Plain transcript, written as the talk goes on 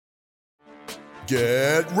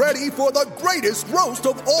Get ready for the greatest roast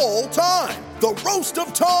of all time, the Roast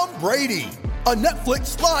of Tom Brady, a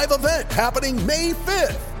Netflix live event happening May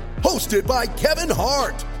 5th. Hosted by Kevin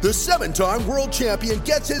Hart, the 7-time world champion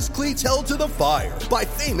gets his cleats held to the fire by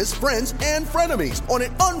famous friends and frenemies on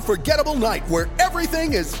an unforgettable night where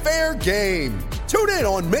everything is fair game. Tune in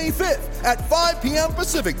on May 5th at 5 p.m.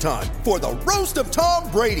 Pacific time for the Roast of Tom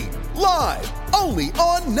Brady, live only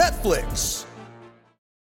on Netflix.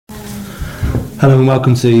 Hello and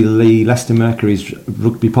welcome to the Leicester Mercury's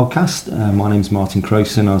rugby podcast. My name's Martin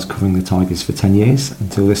Crowson. I was covering the Tigers for 10 years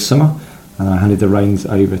until this summer, and I handed the reins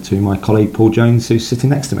over to my colleague Paul Jones, who's sitting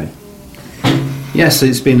next to me. Yes,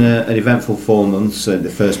 it's been an eventful 4 months, the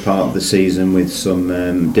first part of the season with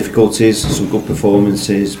some difficulties, some good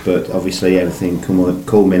performances, but obviously everything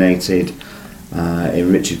culminated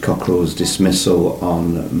in Richard Cockerell's dismissal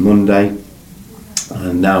on Monday.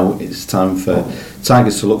 And now it's time for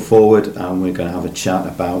Tigers to look forward, and we're going to have a chat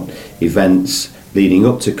about events leading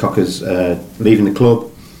up to Cocker's leaving the club,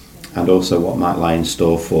 and also what might lie in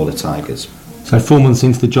store for the Tigers. So 4 months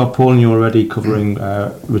into the job, Paul, and you're already covering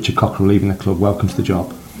Richard Cockerell leaving the club. Welcome to the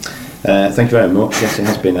job. Thank you very much. Yes, it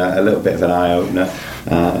has been a little bit of an eye-opener.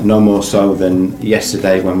 No more so than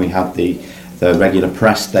yesterday when we had the regular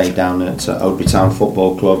press day down at Oadby Town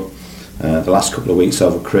Football Club. The last couple of weeks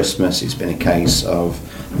over Christmas, it's been a case of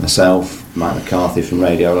myself, Mike McCarthy from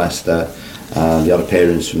Radio Leicester, the odd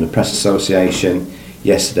appearance from the Press Association.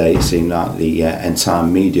 Yesterday it seemed like the entire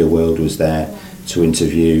media world was there to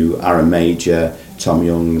interview Aaron Major, Tom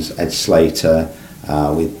Youngs, Ed Slater,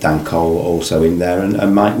 with Dan Cole also in there,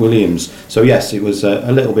 and Mike Williams. So yes, it was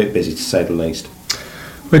a little bit busy to say the least.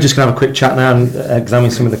 We're just going to have a quick chat now and examine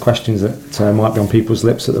some of the questions that might be on people's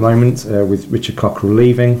lips at the moment with Richard Cockerell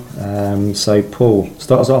leaving. So Paul,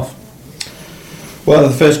 start us off. Well,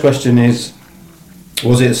 the first question is,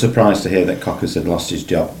 was it a surprise to hear that Cockers had lost his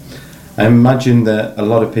job? I imagine that a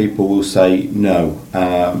lot of people will say no.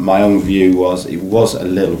 My own view was it was a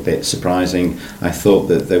little bit surprising. I thought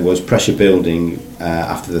that there was pressure building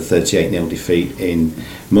after the 38-0 defeat in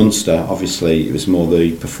Munster. Obviously it was more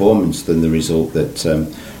the performance than the result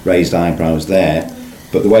that raised eyebrows there.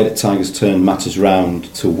 But the way that Tigers turned matters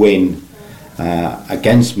round to win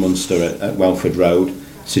against Munster at Welford Road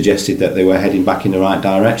suggested that they were heading back in the right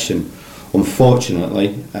direction.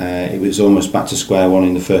 Unfortunately, it was almost back to square one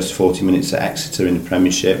in the first 40 minutes at Exeter in the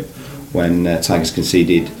Premiership when Tigers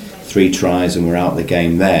conceded 3 tries and were out of the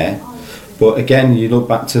game there. But again, you look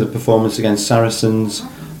back to the performance against Saracens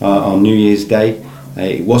on New Year's Day,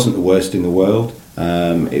 it wasn't the worst in the world.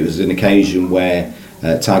 It was an occasion where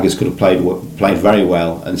Tigers could have played very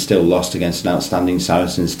well and still lost against an outstanding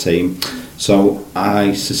Saracens team. So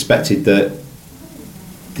I suspected that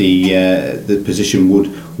the position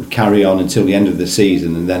would carry on until the end of the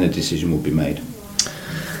season, and then a decision would be made.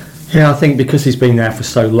 Yeah, I think because he's been there for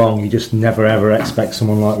so long, you just never ever expect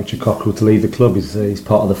someone like Richard Cockerell to leave the club. He's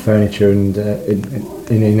part of the furniture, and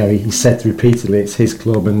he said repeatedly it's his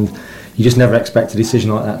club, and you just never expect a decision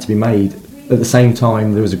like that to be made. At the same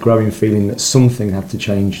time, there was a growing feeling that something had to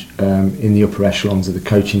change in the upper echelons of the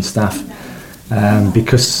coaching staff, and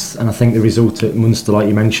I think the result at Munster, like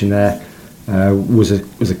you mentioned there, was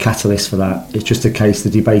a catalyst for that. It's just a case, the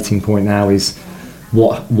debating point now is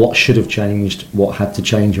what should have changed, what had to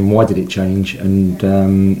change, and why did it change, and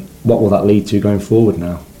what will that lead to going forward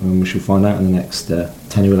now. And we shall find out in the next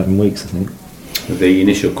 10 or 11 weeks, I think. The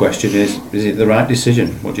initial question is it the right decision?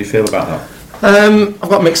 What do you feel about that? I've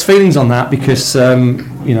got mixed feelings on that because I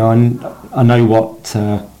know what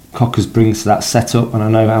Cockers brings to that setup, and I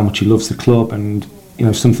know how much he loves the club, and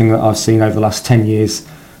something that I've seen over the last 10 years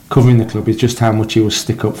covering the club is just how much he will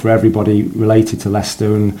stick up for everybody related to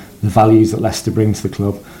Leicester and the values that Leicester bring to the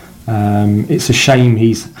club. It's a shame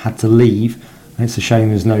he's had to leave, and it's a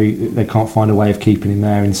shame they can't find a way of keeping him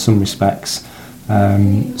there in some respects.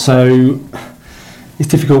 So it's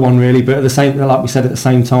a difficult one really, but like we said, at the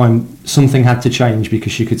same time, something had to change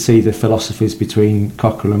because you could see the philosophies between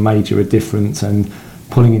Cockerell and Major are different and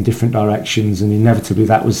pulling in different directions, and inevitably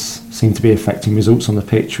that seemed to be affecting results on the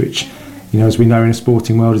pitch, which, as we know in the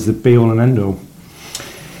sporting world, is the be-all and end-all.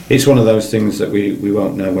 It's one of those things that we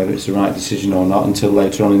won't know whether it's the right decision or not until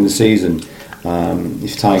later on in the season.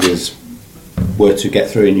 If Tigers were to get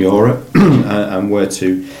through in Europe and were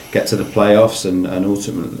to get to the playoffs and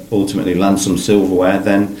ultimately land some silverware,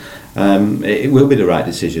 then it will be the right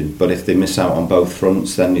decision. But if they miss out on both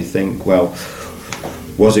fronts, then you think, well,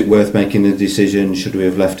 was it worth making the decision? Should we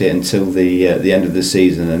have left it until the end of the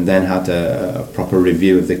season and then had a proper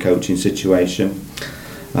review of the coaching situation?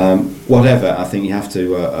 Whatever, I think you have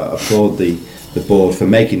to applaud the board for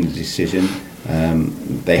making the decision,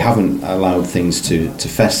 They haven't allowed things to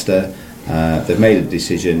fester. They've made a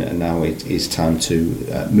decision, and now it is time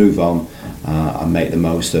to move on and make the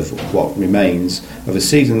most of what remains of a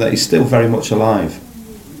season that is still very much alive.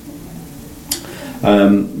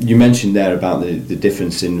 You mentioned there about the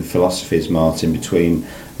difference in philosophies, Martin, between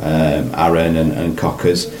Aaron and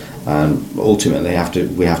Cockers, and ultimately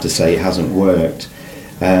we have to say it hasn't worked.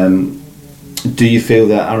 Do you feel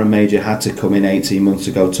that Aaron Mauger had to come in 18 months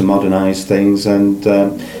ago to modernise things, and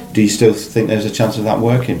do you still think there's a chance of that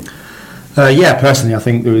working? Yeah, personally,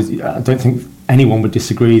 I don't think anyone would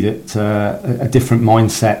disagree that a different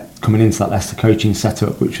mindset coming into that Leicester coaching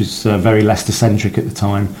setup, which was very Leicester-centric at the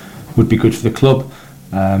time, would be good for the club.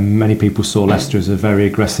 Many people saw Leicester as a very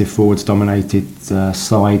aggressive, forwards-dominated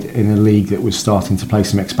side in a league that was starting to play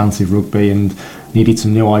some expansive rugby and needed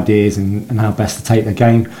some new ideas and how best to take the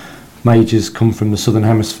game. Mauger's come from the Southern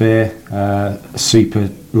Hemisphere, a super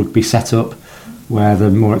rugby setup where the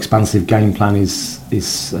more expansive game plan is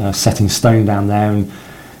set in stone down there, and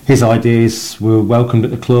his ideas were welcomed at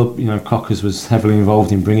the club. You know, Cockers was heavily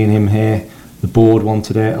involved in bringing him here. The board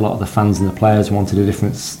wanted it. A lot of the fans and the players wanted a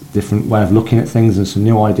different way of looking at things and some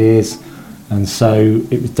new ideas, and so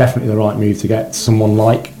it was definitely the right move to get someone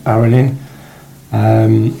like Aaron in.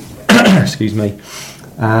 Excuse me.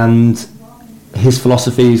 And his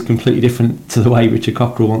philosophy is completely different to the way Richard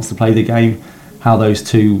Cockerell wants to play the game. How those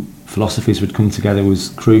two philosophies would come together was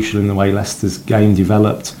crucial in the way Leicester's game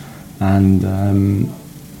developed, and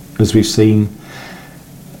as we've seen,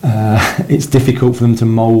 it's difficult for them to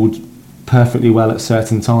mould perfectly well at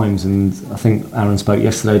certain times, and I think Aaron spoke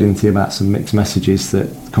yesterday, didn't he, about some mixed messages that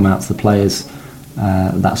come out to the players.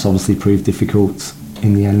 That's obviously proved difficult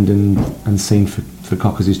in the end and seen for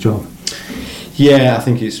Cockers' job. Yeah, I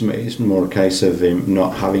think it's more a case of him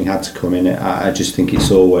not having had to come in. I just think it's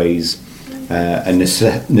always a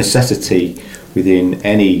necessity within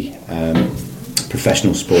any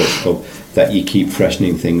professional sports club that you keep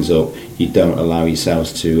freshening things up. You don't allow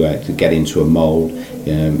yourselves to get into a mould.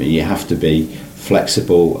 You have to be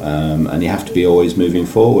flexible, and you have to be always moving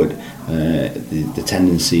forward. The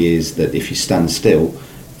tendency is that if you stand still,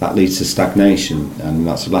 that leads to stagnation, and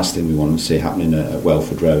that's the last thing we want to see happening at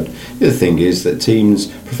Welford Road. The other thing is that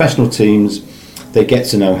professional teams, they get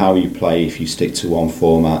to know how you play if you stick to one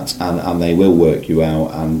format, and they will work you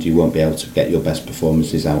out, and you won't be able to get your best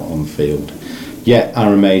performances out on field. Yet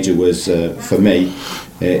Aaron Mauger was, for me,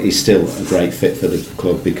 he's still a great fit for the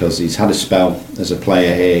club because he's had a spell as a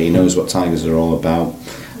player here. He knows what Tigers are all about.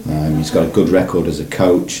 He's got a good record as a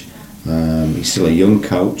coach. He's still a young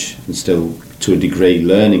coach and still, to a degree,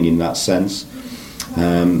 learning in that sense.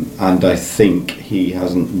 And I think he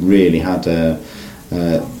hasn't really had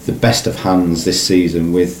the best of hands this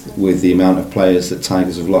season with the amount of players that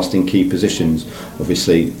Tigers have lost in key positions.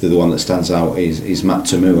 Obviously, the one that stands out is Matt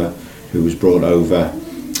Toomua, who was brought over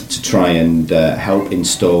to try and help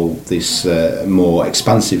install this more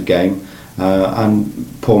expansive game,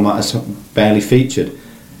 and Paul Matt has barely featured.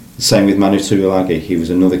 The same with Manu Tuilagi. He was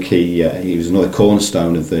another key. He was another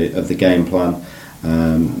cornerstone of the game plan.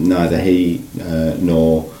 Neither he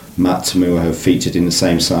nor Matt Toomua have featured in the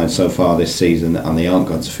same side so far this season, and they aren't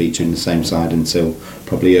going to feature in the same side until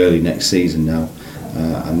probably early next season now,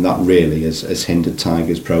 and that really has hindered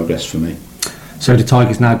Tigers' progress for me. So do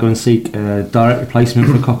Tigers now go and seek a direct replacement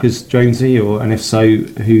for Cockers, Jonesy, and if so,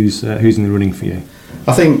 who's in the running for you?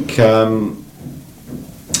 I think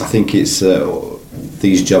it's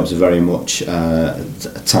these jobs are very much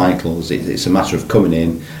titles. It's a matter of coming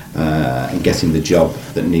in and getting the job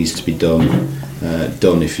that needs to be done,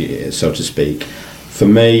 if you so to speak. For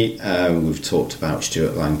me, we've talked about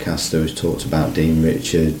Stuart Lancaster, we've talked about Dean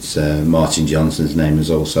Richards, Martin Johnson's name has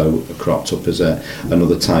also cropped up as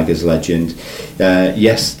another Tigers legend.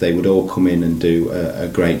 Yes, they would all come in and do a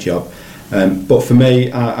great job. But for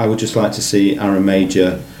me, I would just like to see Aaron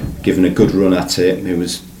Mauger given a good run at it. It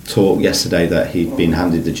was talk yesterday that he'd been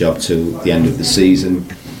handed the job till the end of the season.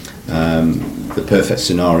 The perfect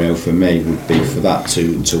scenario for me would be for that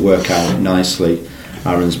to work out nicely.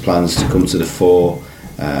 Aaron's plans to come to the fore,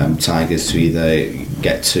 Tigers to either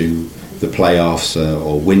get to the playoffs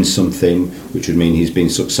or win something, which would mean he's been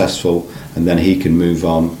successful, and then he can move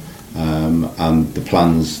on, and the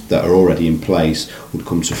plans that are already in place would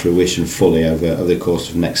come to fruition fully over the course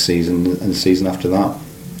of next season and the season after that.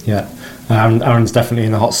 Yeah, Aaron's definitely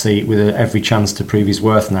in the hot seat with every chance to prove his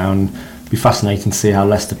worth now, and it'll be fascinating to see how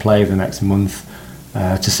Leicester play over the next month,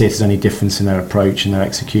 to see if there's any difference in their approach and their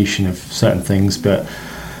execution of certain things. But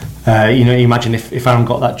you imagine if Aaron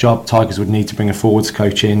got that job, Tigers would need to bring a forwards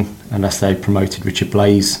coach in unless they promoted Richard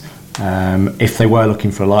Blaze. If they were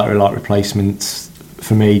looking for a light replacement,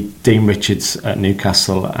 for me, Dean Richards at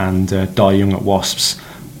Newcastle and Dai Young at Wasps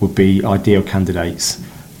would be ideal candidates.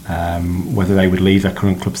 Whether they would leave their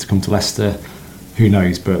current clubs to come to Leicester, who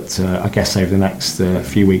knows? But I guess over the next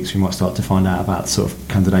few weeks we might start to find out about sort of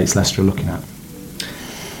candidates Leicester are looking at.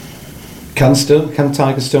 Can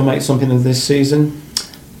Tigers still make something of this season?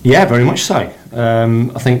 Yeah, very much so.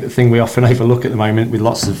 I think the thing we often overlook at the moment, with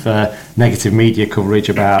lots of negative media coverage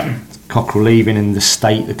about Cockerell leaving and the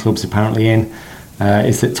state the club's apparently in,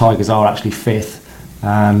 is that Tigers are actually fifth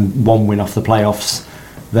and one win off the playoffs.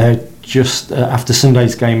 They're just after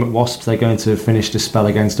Sunday's game at Wasps, they're going to finish the spell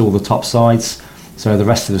against all the top sides. So the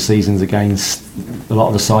rest of the season's against a lot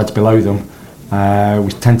of the sides below them.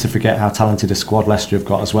 We tend to forget how talented a squad Leicester have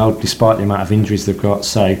got as well, despite the amount of injuries they've got.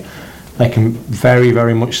 So they can very,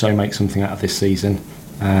 very much so make something out of this season.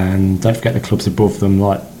 And don't forget the clubs above them,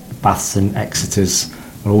 like Baths and Exeter's,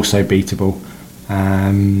 are also beatable.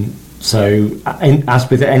 As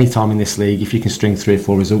with any time in this league, if you can string 3 or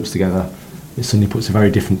 4 results together, it suddenly puts a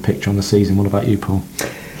very different picture on the season. What about you, Paul?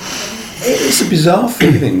 It's a bizarre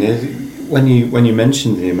feeling. When you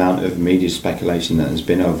mentioned the amount of media speculation that has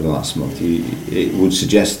been over the last month, it would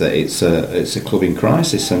suggest that it's a club in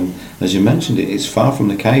crisis. And as you mentioned, it's far from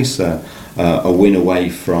the case. A win away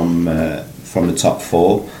from the top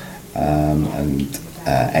 4, and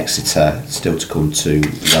Exeter still to come to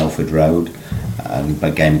Welford Road, and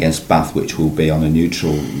a game against Bath, which will be on a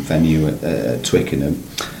neutral venue at Twickenham.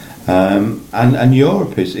 And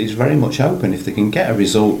Europe is very much open. If they can get a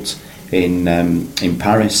result in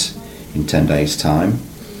Paris in 10 days' time,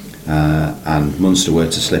 and Munster were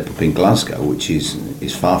to slip up in Glasgow, which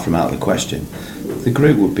is far from out of the question, the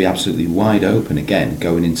group would be absolutely wide open again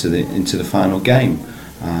going into the final game,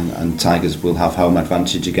 and Tigers will have home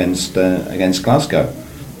advantage against Glasgow.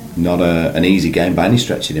 Not an easy game by any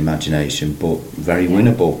stretch of the imagination, but very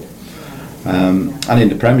winnable. And in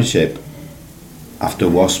the Premiership, after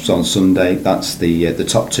Wasps on Sunday, that's the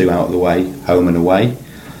top 2 out of the way, home and away.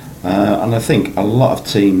 And I think a lot of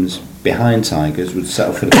teams behind Tigers would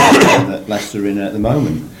settle for the position that Leicester are in at the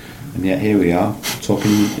moment. And yet here we are,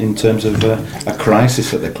 talking in terms of a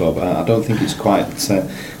crisis at the club. I don't think it's quite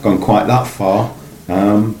gone quite that far.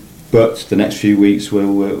 But the next few weeks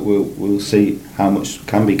we'll see how much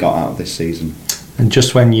can be got out of this season. And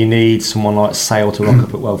just when you need someone like Sale to rock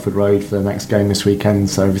up at Welford Road for the next game this weekend,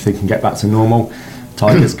 so everything can get back to normal,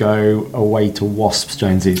 Tigers go away to Wasps.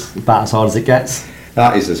 Jonesy, is that as hard as it gets?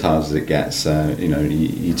 That is as hard as it gets.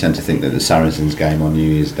 You tend to think that the Saracens game on New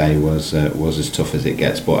Year's Day was as tough as it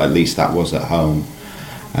gets, but at least that was at home.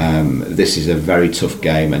 This is a very tough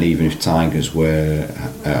game, and even if Tigers were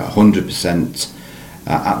 100%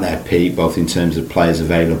 at their peak, both in terms of players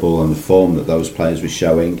available and the form that those players were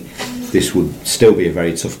showing, this would still be a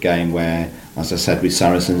very tough game where, as I said with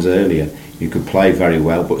Saracens earlier, you could play very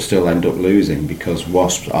well but still end up losing because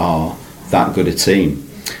Wasps are that good a team.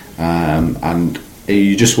 And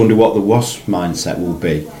you just wonder what the Wasps mindset will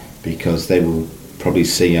be, because they will probably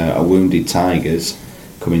see a wounded Tigers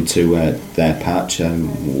coming to their patch,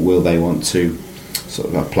 and will they want to sort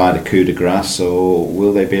of apply the coup de grace, or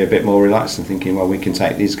will they be a bit more relaxed and thinking, well, we can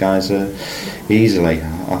take these guys easily?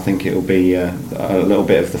 I think it'll be a little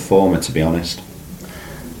bit of the former, to be honest.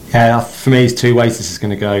 Yeah, for me, it's 2 ways this is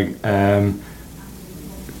going to go.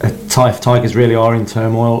 If Tigers really are in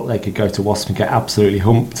turmoil, they could go to Wasps and get absolutely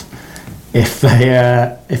humped. If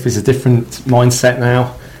it's a different mindset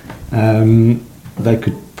now, they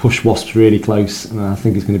could push Wasps really close, and I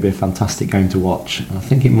think it's going to be a fantastic game to watch. And I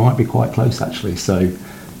think it might be quite close actually, so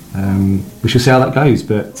we shall see how that goes.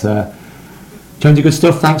 But Jonesy, good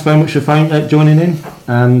stuff. Thanks very much for joining in,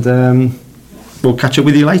 and we'll catch up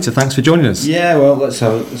with you later. Thanks for joining us. Yeah, well, let's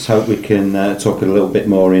hope we can talk a little bit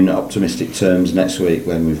more in optimistic terms next week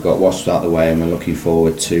when we've got Wasps out of the way, and we're looking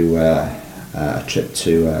forward to a trip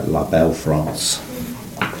to La Belle, France.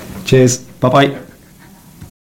 Cheers. Bye bye.